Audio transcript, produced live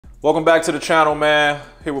Welcome back to the channel, man.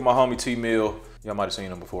 Here with my homie T Mill. Y'all might have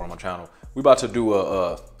seen him before on my channel. We about to do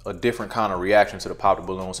a different kind of reaction to the Pop the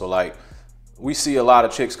Balloon. So like, we see a lot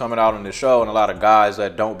of chicks coming out on the show and a lot of guys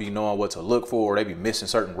that don't be knowing what to look for. Or they be missing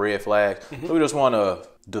certain red flags. So we just want to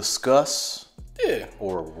discuss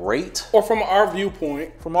or rate. Or from our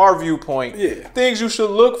viewpoint. From our viewpoint, things you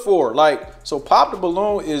should look for. Like, so Pop the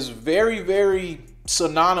Balloon is very, very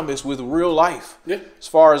synonymous with real life. As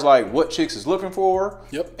far as like what chicks is looking for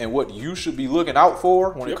and what you should be looking out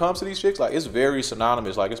for when it comes to these chicks. Like, it's very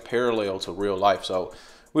synonymous, like it's parallel to real life. So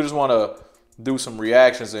we just want to do some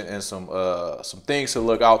reactions and some things to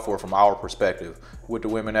look out for from our perspective with the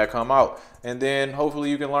women that come out. And then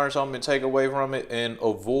hopefully you can learn something and take away from it and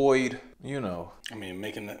avoid, you know, I mean,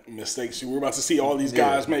 making the mistakes we're about to see all these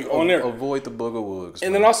guys make on there. Avoid the booger woods.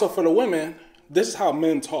 And then also for the women, this is how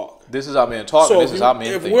men talk. This is how men talk, so and this is how men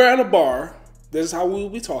think. If we're at a bar, this is how we'll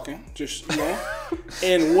be talking. Just, you know.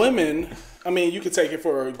 And women, I mean, you can take it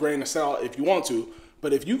for a grain of salt if you want to.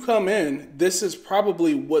 But if you come in, this is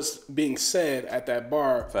probably what's being said at that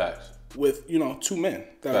bar. Facts. With, you know, two men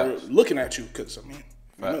that are looking at you. Because, I mean,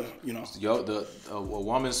 you know. A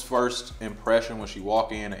woman's first impression when she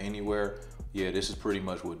walk in anywhere, this is pretty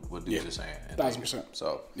much what dudes are saying. 1000%.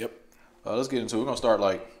 So, yep. Let's get into it. We're going to start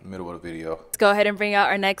like middle of the video. Let's go ahead and bring out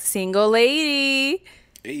our next single lady.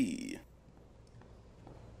 Hey.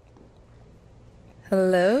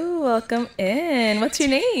 Hello, welcome in. What's your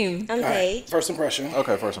name? I'm Paige. First impression.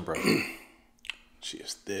 Okay, first impression. She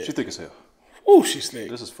is thick. She thick as hell. Ooh, she's thick.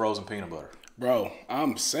 This is frozen peanut butter. Bro,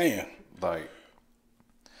 I'm saying. Like,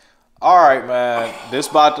 all right, man. This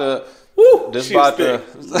about to... Lord.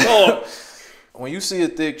 When you see a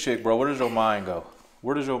thick chick, bro, where does your mind go?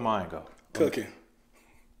 Where does your mind go? Cooking.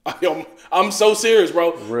 I'm so serious,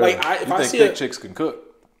 bro. Really? Like, if you I think see thick chicks can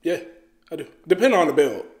cook? Yeah, I do. Depending on the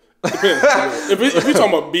build. If you're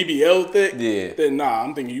talking about BBL thick, then nah,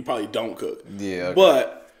 I'm thinking you probably don't cook. Yeah. Okay.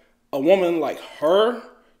 But a woman like her,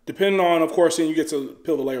 depending on, of course, then you get to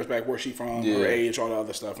peel the layers back, where she from, her age, all the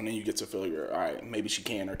other stuff, and then you get to feel all right, maybe she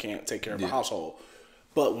can or can't take care of a household.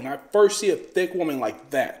 But when I first see a thick woman like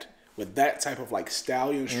that, with that type of like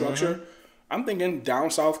stallion structure, I'm thinking down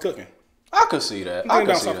south cooking. I could see that. I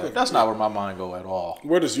could see that. Cooking. That's not where my mind go at all.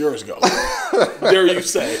 Where does yours go? Dare you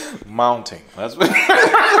say? Mounting. That's Are you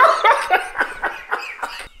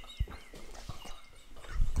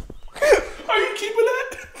keeping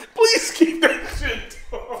that? Please keep that shit.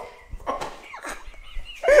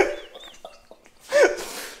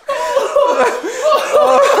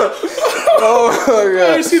 Oh my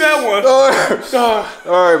God. You see that one?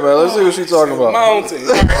 All right, man. Let's see what she's talking about. Mounting.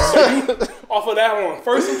 Right, so off of that one,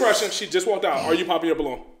 first impression, she just walked out. Are you popping your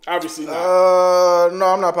balloon? Obviously not. No,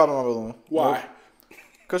 I'm not popping my balloon. Why?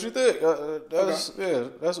 Cause you think that's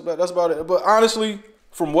about it. But honestly,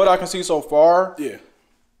 from what I can see so far,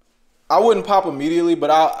 I wouldn't pop immediately,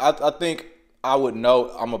 but I think I would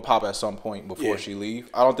know I'm gonna pop at some point before she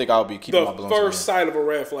leave. I don't think I'll be keeping my balloons. The first sight of a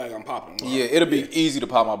red flag, I'm popping. Yeah, it'll be easy to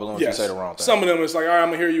pop my balloon if you say the wrong thing. Some of them, it's like, all right, I'm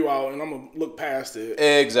gonna hear you out, and I'm gonna look past it.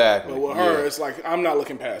 Exactly. But with her, it's like I'm not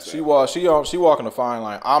looking past it. She walking the fine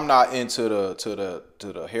line. I'm not into the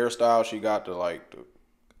hairstyle. She got the like the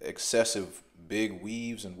excessive big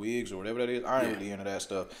weaves and wigs or whatever that is. I ain't really into that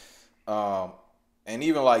stuff. And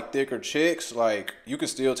even like thicker chicks, like you can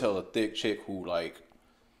still tell a thick chick who like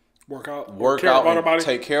work out and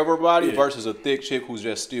take care of her body versus a thick chick who's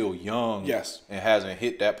just still young and hasn't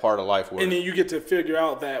hit that part of life where... And then you get to figure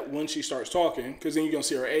out that when she starts talking, because then you're going to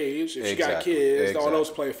see her age, if she got kids, all those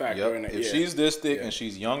play a factor in it. If she's this thick and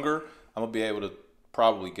she's younger, I'm going to be able to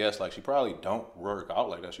probably guess like she probably don't work out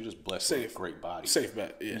like that. She just blessed with a great body. Safe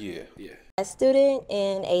bet, yeah. A student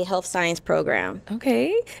in a health science program.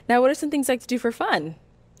 Okay. Now, what are some things you like to do for fun?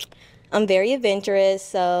 I'm very adventurous,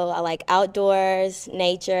 so I like outdoors,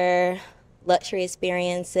 nature, luxury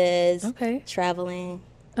experiences, traveling.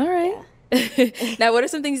 All right. Yeah. Now, what are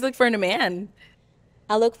some things you look for in a man?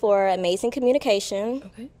 I look for amazing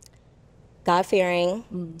communication,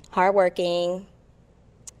 God-fearing, hardworking.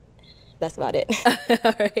 That's about it.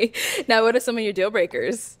 All right. Now, what are some of your deal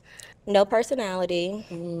breakers? No personality,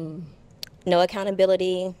 no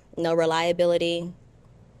accountability, no reliability.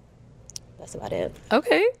 That's about it.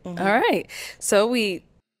 Okay. All right. So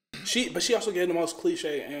But she also gave the most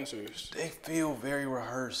cliche answers. They feel very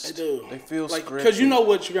rehearsed. They do. They feel like scripted. because you know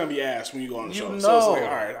what you're gonna be asked when you go on the show. So it's like, all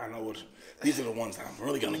right, I know what these are the ones that I'm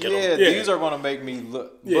really gonna get. Yeah, these are gonna make me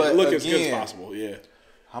look. Yeah, look as good as possible. Yeah.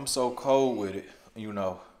 I'm so cold with it, you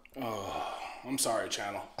know. Oh, I'm sorry,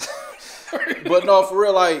 channel. But no, for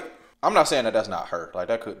real, like I'm not saying that that's not her. Like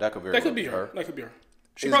that could very well be her. That could be her.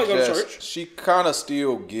 She It's probably go to just, church. She kind of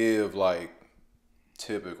still give like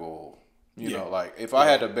typical. You know, like if I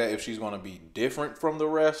had to bet if she's going to be different from the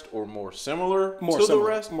rest or more similar to the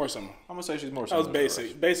rest. More similar. I'm going to say she's more similar. That was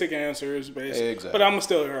basic. Basic answers. Basic. Exactly. But I'm going to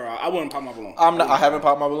still her. I wouldn't pop my balloon. I haven't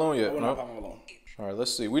popped my balloon yet. I wouldn't pop my balloon. All right,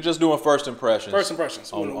 let's see. We're just doing first impressions. First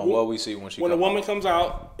impressions. On what we see when she comes out. When a woman comes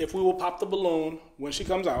out, if we will pop the balloon when she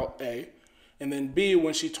comes out, A. And then B,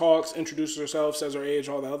 when she talks, introduces herself, says her age,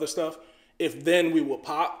 all that other stuff. If then we will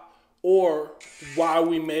pop, or why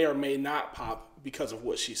we may or may not pop because of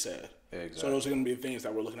what she said. Exactly. So those are going to be the things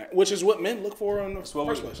that we're looking at, which is what men look for in the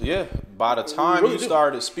first place. Yeah. By the time you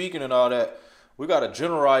started speaking and all that, we got a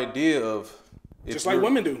general idea of... Just like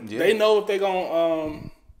women do. Yeah. They know if they're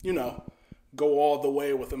going to, go all the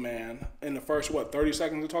way with a man in the first, 30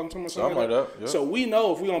 seconds of talking to him or something like that? Yep. So we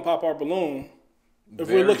know if we're going to pop our balloon, if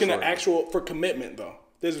we're looking at for commitment, though.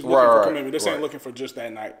 This is looking for commitment. This ain't looking for just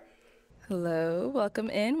that night. Hello. Welcome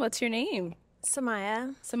in. What's your name?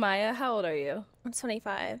 Samaya. Samaya, how old are you? I'm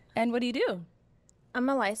 25. And what do you do? I'm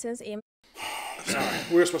a licensed EM. Sorry,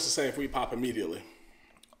 we were supposed to say if we pop immediately.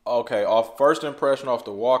 Okay, off first impression, off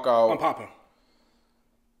the walkout. I'm popping.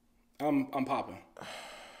 I'm popping.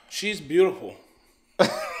 She's beautiful. Bro,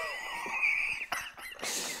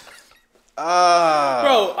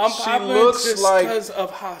 I'm popping just because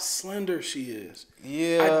of how slender she is.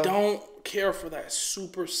 Yeah. I don't care for that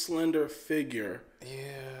super slender figure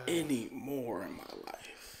anymore in my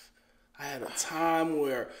life. I had a time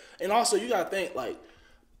where, and also you gotta think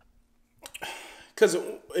because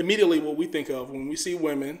immediately what we think of when we see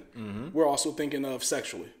women, we're also thinking of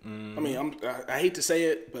sexually. I mean, I hate to say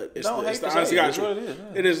it, but it's the honest to God truth.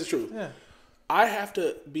 It is the truth. Yeah. I have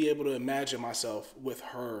to be able to imagine myself with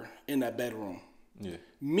her in that bedroom. Yeah.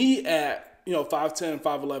 Me at 5'10",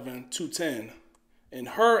 5'11", 210, and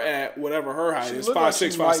her at whatever her height is,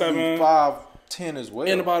 5'6", 5'7", 5'10" as well,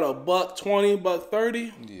 and about $120,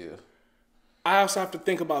 $130. Yeah. I also have to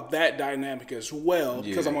think about that dynamic as well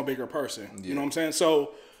because I'm a bigger person. Yeah. You know what I'm saying?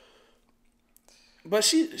 So, but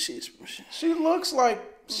she looks like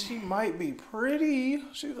she might be pretty.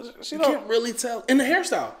 She can't really tell. And the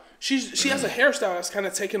hairstyle. She has a hairstyle that's kind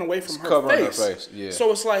of taken away from her covering face. Her face. Yeah.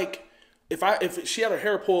 So it's like if she had her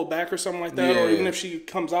hair pulled back or something like that, or even if she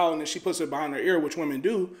comes out and then she puts it behind her ear, which women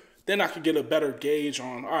do, then I could get a better gauge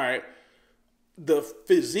on. All right, the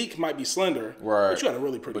physique might be slender, right? But you got a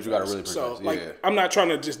really pretty. Face. So I'm not trying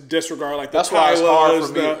to just disregard like that's the why it's hard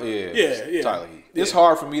for me. It's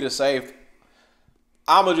hard for me to say.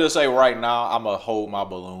 I'm gonna just say right now, I'm gonna hold my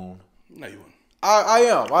balloon. No, you wouldn't. I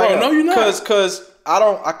am. Bro, no, you're not. Because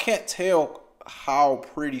I can't tell how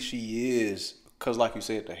pretty she is. Because like you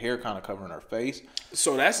said, the hair kind of covering her face.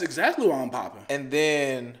 So that's exactly why I'm popping. And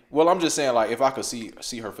then, I'm just saying, if I could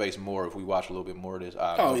see her face more, if we watch a little bit more of this,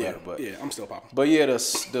 I'd know better. But I'm still popping. But yeah,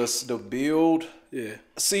 the build. Yeah.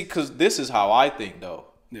 See, because this is how I think though.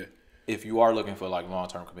 Yeah. If you are looking for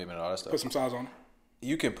long-term commitment and all that stuff, put some size on.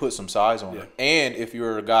 You can put some size on her. And if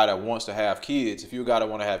you're a guy that wants to have kids, if you're a guy that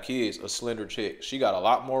want to have kids, a slender chick, she got a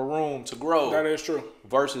lot more room to grow. That is true.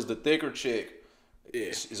 Versus the thicker chick.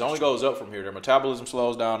 It only goes up from here. Their metabolism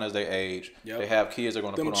slows down as they age. Yep. They have kids. They're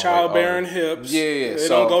going to put on childbearing hips. Yeah, they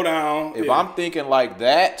don't go down. If I'm thinking like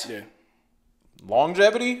that,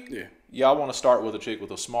 longevity. I want to start with a chick with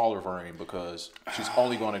a smaller frame because she's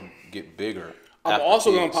only going to get bigger. I'm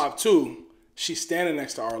also going to pop too. She's standing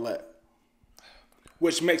next to Arlette,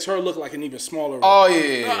 which makes her look like an even smaller. Oh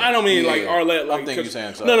yeah. I don't mean like Arlette. I'm thinking you're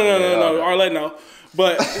saying something. No. Arlette, no.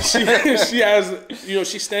 But she has,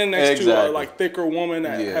 she's standing next to a thicker woman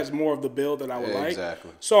that has more of the build that I would like.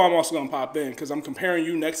 Exactly. So I'm also gonna pop in because I'm comparing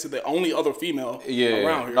you next to the only other female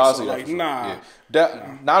around here. No, so nah.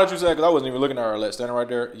 Now that you said, because I wasn't even looking at Arlette standing right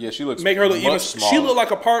there. Yeah, she looks. Make her look even smaller. She look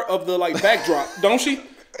like a part of the backdrop, don't she?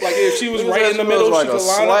 Like if she was right in the middle, she could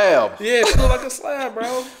line up. Yeah, she look like a slab,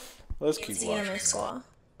 bro. Let's keep watching.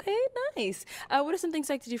 Okay, nice. What are some things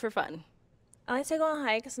you like to do for fun? I like to go on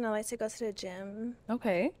hikes and I like to go to the gym.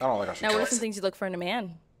 Okay. I don't like how Now, what are some things you look for in a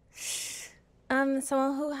man?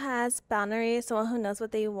 Someone who has boundaries, someone who knows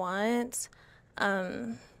what they want.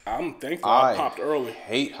 I'm thankful I popped early.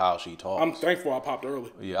 Hate how she talks. I'm thankful I popped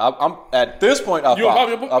early. Yeah, I'm at this point. I'll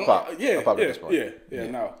pop. Yeah, I'll pop at this point. Yeah.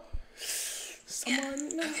 No.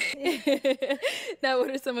 Now, what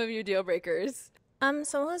are some of your deal breakers?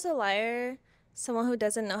 Someone who's a liar, someone who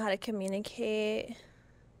doesn't know how to communicate.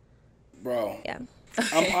 Bro. Yeah.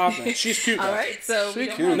 I'm popping. She's cute. All right, so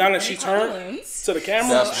she's cute. Now that she turned to the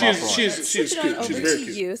camera, she's cute. She's very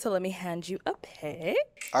cute. You, so let me hand you a pic.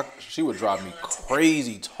 She would drive me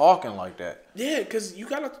crazy talking like that. Yeah, because you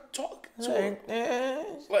gotta talk to her.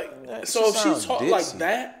 So if she talk like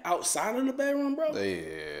that outside of the bedroom, bro.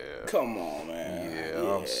 Yeah. Come on, man. Yeah.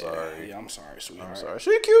 I'm sorry. Yeah, I'm sorry, sweetheart. I'm sorry.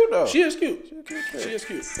 She cute though. She is cute. She is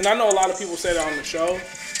cute. And I know a lot of people say that on the show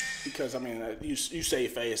because I mean, you say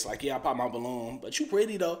face like, yeah, I pop my balloon, but you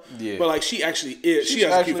pretty though. Yeah. But like, she actually is. She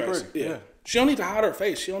has a cute face. Yeah. She don't need to hide her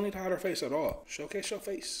face. She don't need to hide her face at all. Showcase your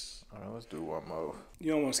face. All right, let's do one more.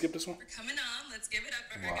 You don't want to skip this one? We're coming on. Let's give it up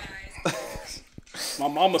for her, guys. My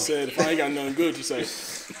mama said, if I ain't got nothing good to say.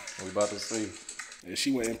 We about to see. Yeah,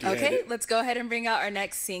 she went empty-handed. Okay, let's go ahead and bring out our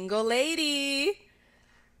next single lady.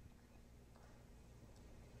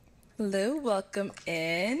 Hello, welcome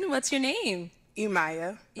in. What's your name?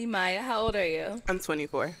 Imaya. Imaya, how old are you? I'm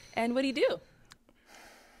 24. And what do you do?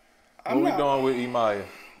 What we doing with Imaya?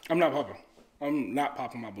 I'm not popping. I'm not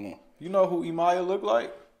popping my balloon. You know who Imaya look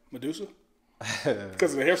like? Medusa?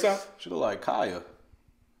 Because of the hairstyle? She look like Kaya.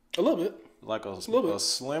 A little bit. Like a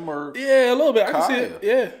slimmer. Yeah, a little bit. I can see it.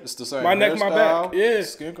 Yeah. It's the same. My neck, my back. Yeah.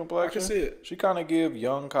 Skin complexion. I can see it. She kind of give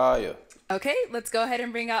young Kaya. Okay, let's go ahead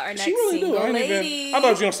and bring out our next she really single do. lady. I thought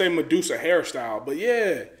you were going to say Medusa hairstyle, but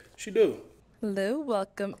yeah, she do. Hello,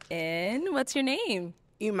 welcome in. What's your name?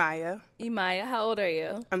 Imaya. Imaya, how old are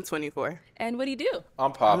you? I'm 24. And what do you do?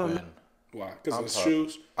 I'm popping. Why? Because of the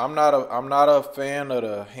shoes? I'm not a fan of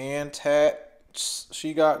the hand tat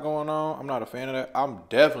she got going on. I'm not a fan of that. I'm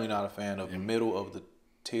definitely not a fan of middle of the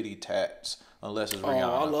titty tats unless it's Rihanna.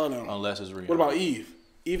 Oh, I love them. Unless it's Rihanna. What about Eve?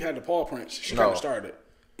 Eve had the paw prints. She kind of started.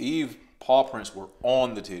 Eve paw prints were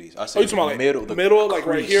on the titties. I said you talking about middle, the middle, like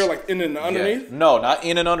right here, like in and underneath? Yeah. No, not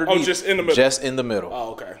in and underneath. Oh, just in the middle. Just in the middle.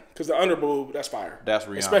 Oh, okay. Because the under boob, that's fire. That's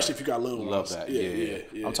Rihanna. Especially if you got little Love ones. that.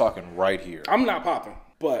 Yeah. I'm talking right here. I'm not popping,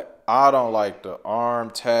 but I don't like the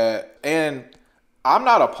arm tat, and I'm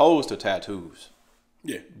not opposed to tattoos.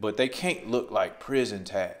 Yeah. But they can't look like prison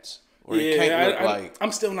tats. Or it can't look like.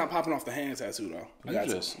 I'm still not popping off the hand tattoo though.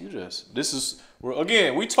 This is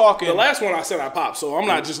we talking. The last one I said I popped, so I'm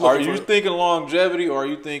not just looking. Are you thinking longevity, or are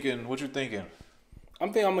you thinking what you thinking?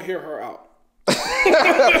 I'm thinking I'm gonna hear her out. I'm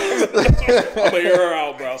gonna hear her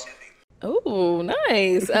out, bro. Oh,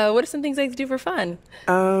 nice. What are some things I like to do for fun?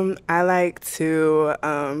 I like to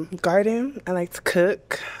garden. I like to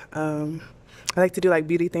cook. I like to do like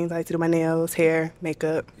beauty things. I like to do my nails, hair,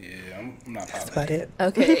 makeup. Yeah, I'm not popping. That's about it.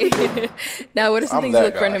 Okay. Now, what are some things you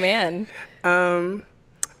look for in a man?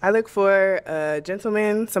 I look for a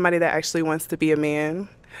gentleman, somebody that actually wants to be a man.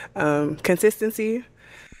 Consistency.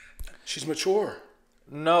 She's mature.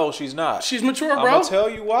 No, she's not. She's mature, bro. I'm gonna tell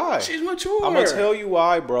you why. She's mature. I'm gonna tell you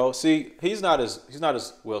why, bro. See, he's not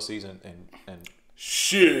as well seasoned and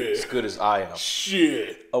shit as good as I am.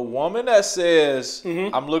 Shit. A woman that says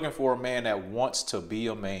I'm looking for a man that wants to be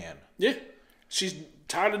a man. Yeah, she's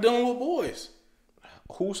tired of dealing with boys.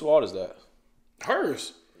 Whose fault is that?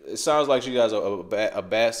 Hers. It sounds like she has a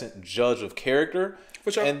bad judge of character.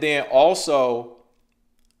 For sure. And then also,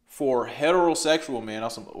 for heterosexual men,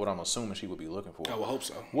 that's what I'm assuming she would be looking for. I would hope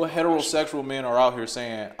so. What heterosexual men are out here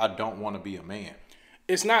saying, I don't want to be a man?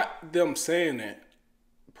 It's not them saying it.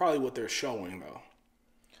 Probably what they're showing, though.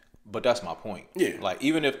 But that's my point. Yeah. Like,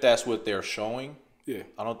 even if that's what they're showing, yeah,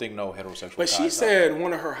 I don't think no heterosexual But she said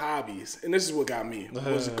one of her hobbies, and this is what got me,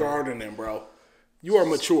 was gardening, bro. You are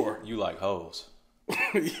mature. You like hoes.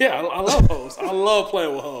 Yeah, I love hoes. I love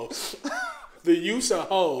playing with hoes. The use of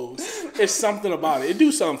hoes, it's something about it. It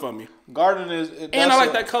do something for me. Gardening is... And I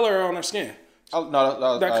like that color on her skin.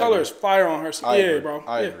 That color is fire on her skin. Yeah, bro.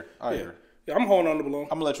 I agree. Yeah, I'm holding on to the balloon.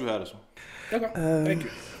 I'm going to let you have this one. Okay, thank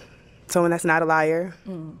you. Someone that's not a liar.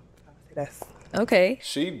 That's okay.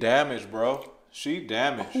 She damaged, bro. She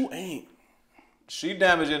damaged. Who ain't? She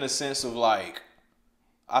damaged in the sense of like,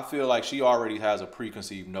 I feel like she already has a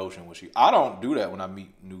preconceived notion when I don't do that when I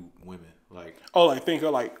meet new women. Like, like think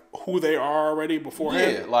of like who they are already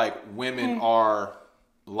beforehand. Yeah, like women are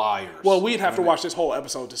liars. Well, we'd have to watch this whole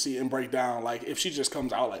episode to see and break down like if she just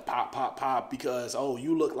comes out like pop because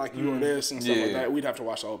you look like you are this and stuff like that. We'd have to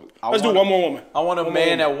watch the whole episode. Let's do one more woman. I want a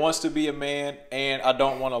man that wants to be a man, and I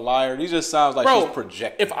don't want a liar. These just sounds like she's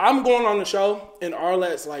projecting. If I'm going on the show and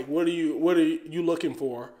Arlette's like, what are you looking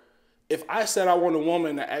for? If I said I want a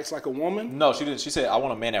woman that acts like a woman. No, she didn't. She said I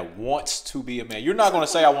want a man that wants to be a man. You're not going to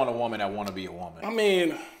say I want a woman that want to be a woman. I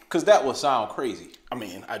mean, because that would sound crazy. I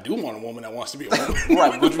mean, I do want a woman that wants to be a woman.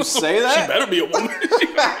 Right? Would you say that? She better be a woman.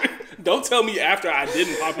 Don't tell me after I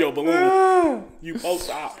didn't pop your balloon. You post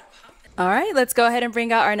op. All right, let's go ahead and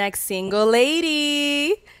bring out our next single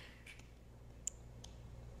lady.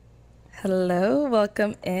 Hello,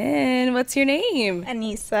 welcome in. What's your name?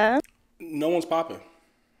 Anissa. No one's popping.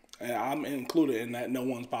 And I'm included in that no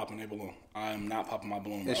one's popping their balloon. I'm not popping my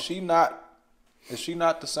balloon, bro. Is she not Is she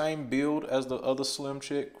not the same build as the other slim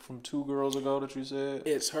chick from 2 girls ago that you said?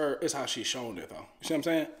 It's her. It's how she's showing it, though. You see what I'm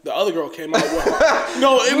saying? The other girl came out with her.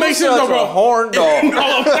 No, it makes sense, though, bro. A horn dog. No,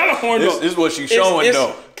 I'm not a horn dog. This is what she's showing,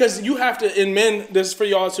 though. Because you have to, in men, this is for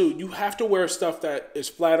y'all, too. You have to wear stuff that is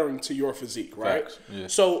flattering to your physique, right? Facts. Yeah.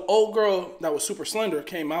 So, old girl that was super slender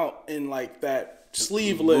came out in, like, that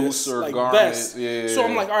sleeveless like garment. vest. Yeah. So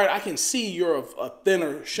I'm like, all right, I can see you're a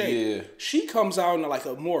thinner shape. Yeah. She comes out in like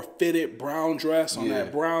a more fitted brown dress on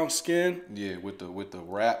that brown skin. Yeah, with the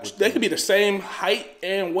wrap. They could be the same height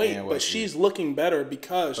and weight, but she's looking better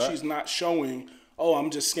because she's not showing, oh, I'm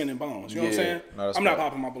just skin and bones. You know what I'm saying? No, I'm not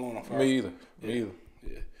popping my balloon on fire. Me either. Yeah.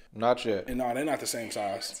 Not yet. And no, they're not the same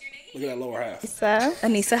size. Look at that lower half.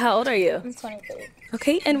 Anissa, how old are you? I'm 23.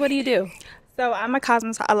 Okay, and what do you do? So I'm a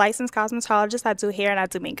licensed cosmetologist. I do hair and I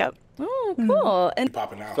do makeup. Oh, cool. And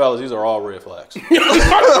popping out. Fellas, these are all red flags. No,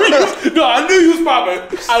 I knew you was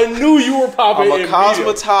popping. I knew you were popping. I'm a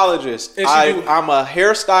cosmetologist. I'm a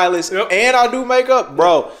hairstylist, and I do makeup,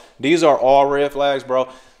 bro. These are all red flags, bro.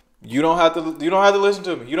 You don't have to listen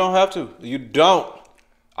to me. You don't have to. You don't.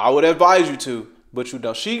 I would advise you to, but you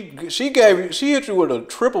don't. She hit you with a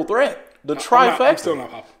triple threat. The trifecta. I'm still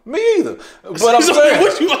not popping. Me either. But I'm saying,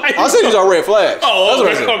 what you like? I said these are red flags. Oh, that's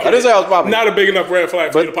what I said. Okay. I didn't say I was popping. Not a big enough red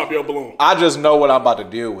flag for you to pop your balloon. I just know what I'm about to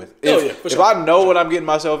deal with. If sure. I know what I'm getting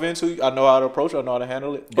myself into, I know how to approach it, I know how to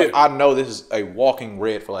handle it. But I know this is a walking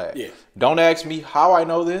red flag. Yeah. Don't ask me how I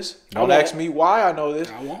know this. Don't ask me why I know this.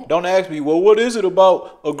 I won't. Don't ask me, well, what is it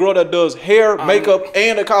about a girl that does hair, makeup,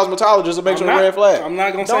 and a cosmetologist that makes her a red flag? I'm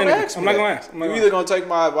not going to say anything. I'm not going to ask. You're either going to take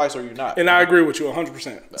my advice or you're not. And I agree with you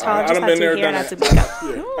 100%. So I done been there, done that.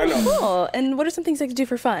 Yeah, I know. Cool. And what are some things that you do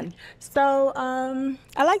for fun? So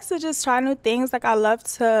I like to just try new things. Like I love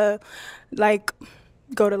to like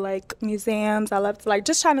go to like museums. I love to like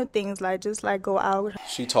just try new things. Like just like go out.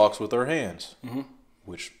 She talks with her hands,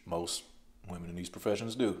 which most women in these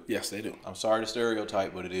professions do. Yes, they do. I'm sorry to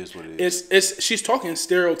stereotype, but it is what it is. She's talking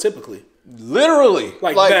stereotypically. Literally.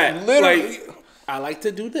 Like that. Literally. Like, I like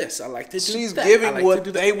to do this. I like to do She's that. giving what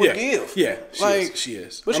they would give. Yeah, like, she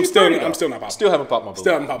is. But I'm still not popping. Still haven't popped my balloon.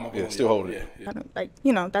 Still haven't popped my balloon. Yeah, still holding it. Yeah. Like,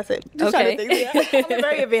 that's it. Just try to think. I'm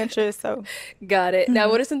very adventurous, so. Got it. Now,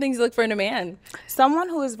 what are some things you look for in a man? Someone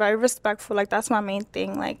who is very respectful. Like, that's my main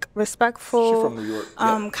thing. Like, respectful. She's from New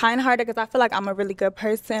York. Kind-hearted, because I feel like I'm a really good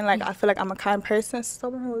person. Like, I feel like I'm a kind person.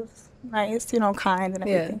 Someone who's nice, kind and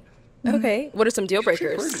everything. Yeah. Okay. What are some deal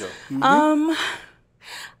breakers?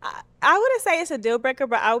 I wouldn't say it's a deal breaker,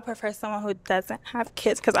 but I would prefer someone who doesn't have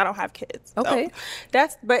kids because I don't have kids. Okay.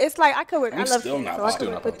 But it's like I could work. I love kids, so I could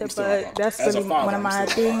work with it. But that's really one of my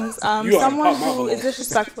things. Someone who is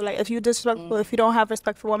disrespectful. Like if you're disrespectful, if you don't have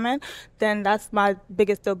respect for women, then that's my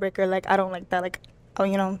biggest deal breaker. Like I don't like that. Like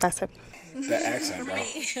that's it. That accent, bro.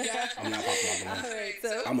 I'm not popping my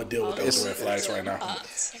balloon. I'm gonna deal with those red flags right now.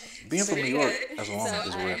 Being from New York as a woman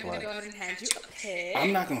is a red flag.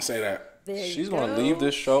 I'm not gonna say that. She's gonna leave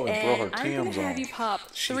this show and throw her Timbs on. I'm gonna have you pop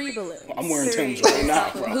 3 balloons. I'm wearing Timbs right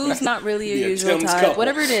now, bro. Who's not really your usual type?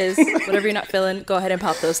 Whatever it is, whatever you're not feeling, go ahead and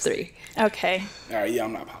pop those 3. Okay. All right, yeah,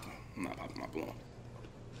 I'm not popping my balloon.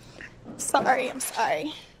 I'm sorry.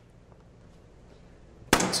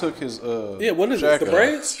 He took his what is it? The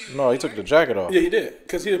braids? No, he took the jacket off. Yeah, he did.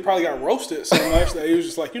 Because he probably got roasted so much that he was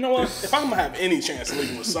just like, you know what? If I'm gonna have any chance of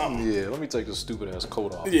leaving with something. Yeah, let me take this stupid ass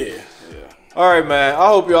coat off. Yeah. All right, man. I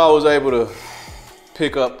hope y'all was able to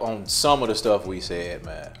pick up on some of the stuff we said,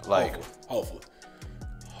 man. Like, hopefully.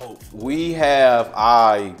 We have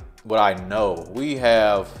we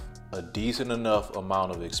have a decent enough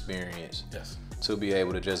amount of experience to be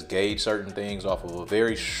able to just gauge certain things off of a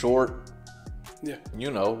very short,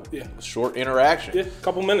 short interaction. Yeah,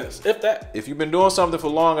 couple minutes, if that. If you've been doing something for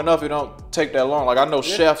long enough, it don't take that long. Like I know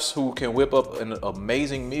chefs who can whip up an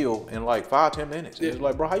amazing meal in like 5-10 minutes. Yeah. It's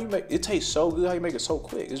like, bro, how you make it taste so good? How you make it so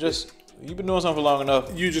quick? It's just you've been doing something for long enough.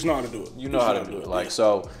 You just know how to do it. You know how to do it. Like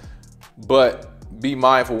so, but be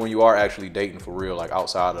mindful when you are actually dating for real, like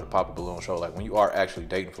outside of the Pop a Balloon show. Like when you are actually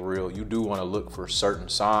dating for real, you do want to look for certain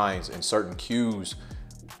signs and certain cues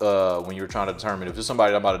when you're trying to determine if it's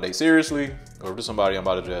somebody I'm about to date seriously or if it's somebody I'm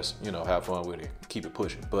about to just, have fun with it, keep it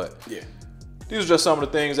pushing. But these are just some of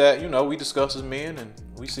the things that, we discuss as men and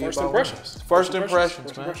we see First about impressions. First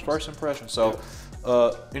impressions, man. First impressions. So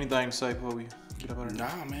anything to say before we get up out of here?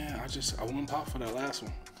 Nah, man. I wouldn't pop for that last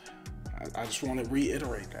one. I just want to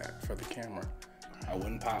reiterate that for the camera. I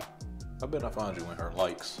wouldn't pop. I bet I find you in her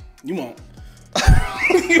likes. You won't.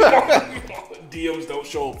 DMs don't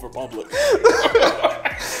show up for public.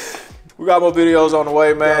 We got more videos on the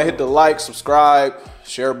way, man. Hit the like, subscribe,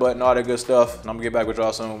 share button, all that good stuff. And I'm gonna get back with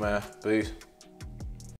y'all soon, man. Peace.